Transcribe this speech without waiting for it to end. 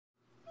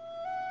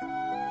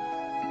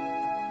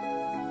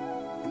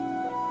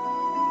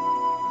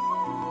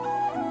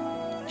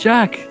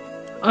Jack!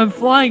 I'm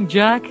flying,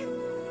 Jack!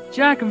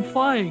 Jack, I'm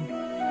flying!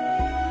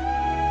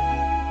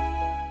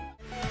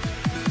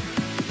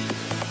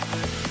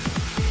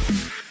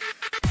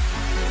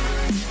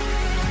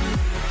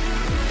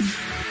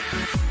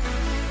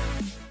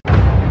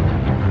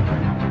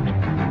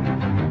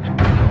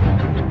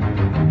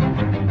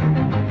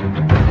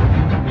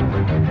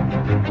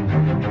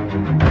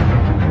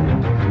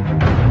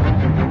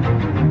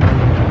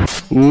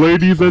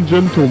 Ladies and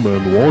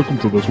gentlemen, welcome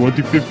to the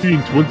 2015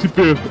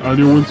 25th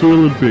Annual Winter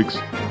Olympics.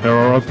 Here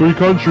are our 3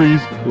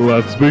 countries.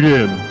 Let's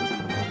begin.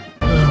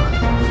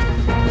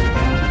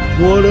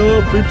 What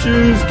up,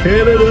 bitches?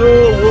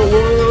 Canada,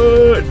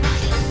 what?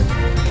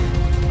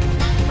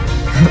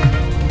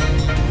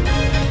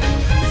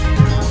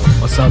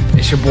 What's up?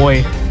 It's your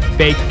boy,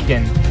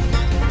 Bacon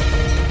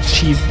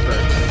Cheeseburger.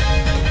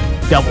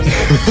 Double.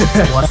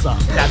 What's up?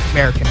 That's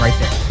American right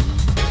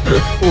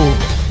there. Ooh.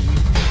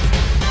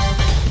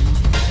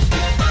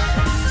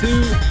 2,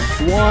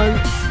 1,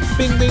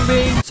 bing, bing,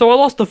 bing. So I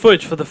lost the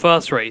footage for the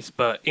first race,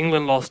 but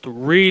England lost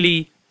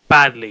really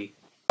badly.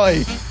 Why?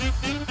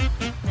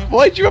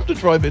 Why'd you have to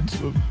drive into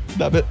them?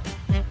 Damn it.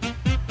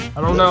 I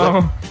don't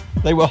know.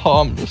 They were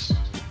harmless.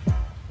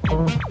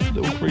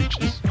 Little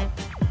creatures.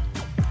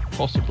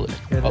 Possibly.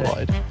 I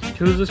lied.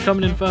 Who's just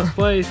coming in first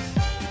place?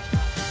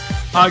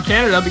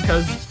 Canada,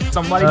 because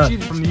somebody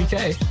cheated from the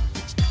UK.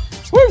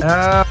 Woo!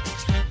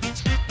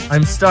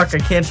 I'm stuck. I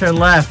can't turn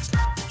left.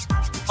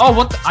 Oh,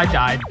 what the? I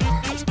died.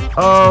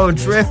 Oh,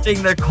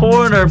 drifting the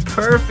corner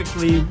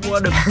perfectly.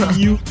 What a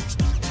beaut.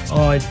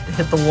 Oh, I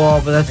hit the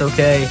wall, but that's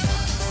okay.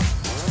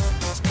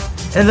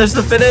 And there's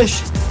the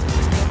finish.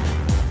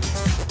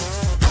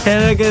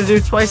 Canada gonna do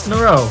it twice in a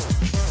row.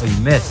 Oh, you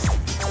missed.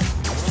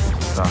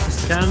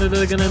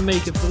 Canada gonna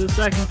make it for the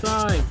second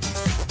time.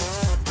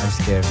 I'm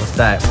scared. What's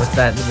that? What's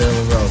that in the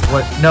middle of the road?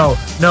 What? No,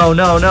 no,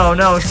 no, no,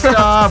 no.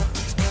 Stop.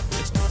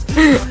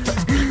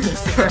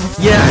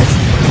 Yes.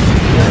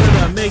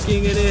 Canada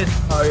making it in.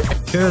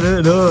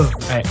 Canada.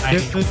 I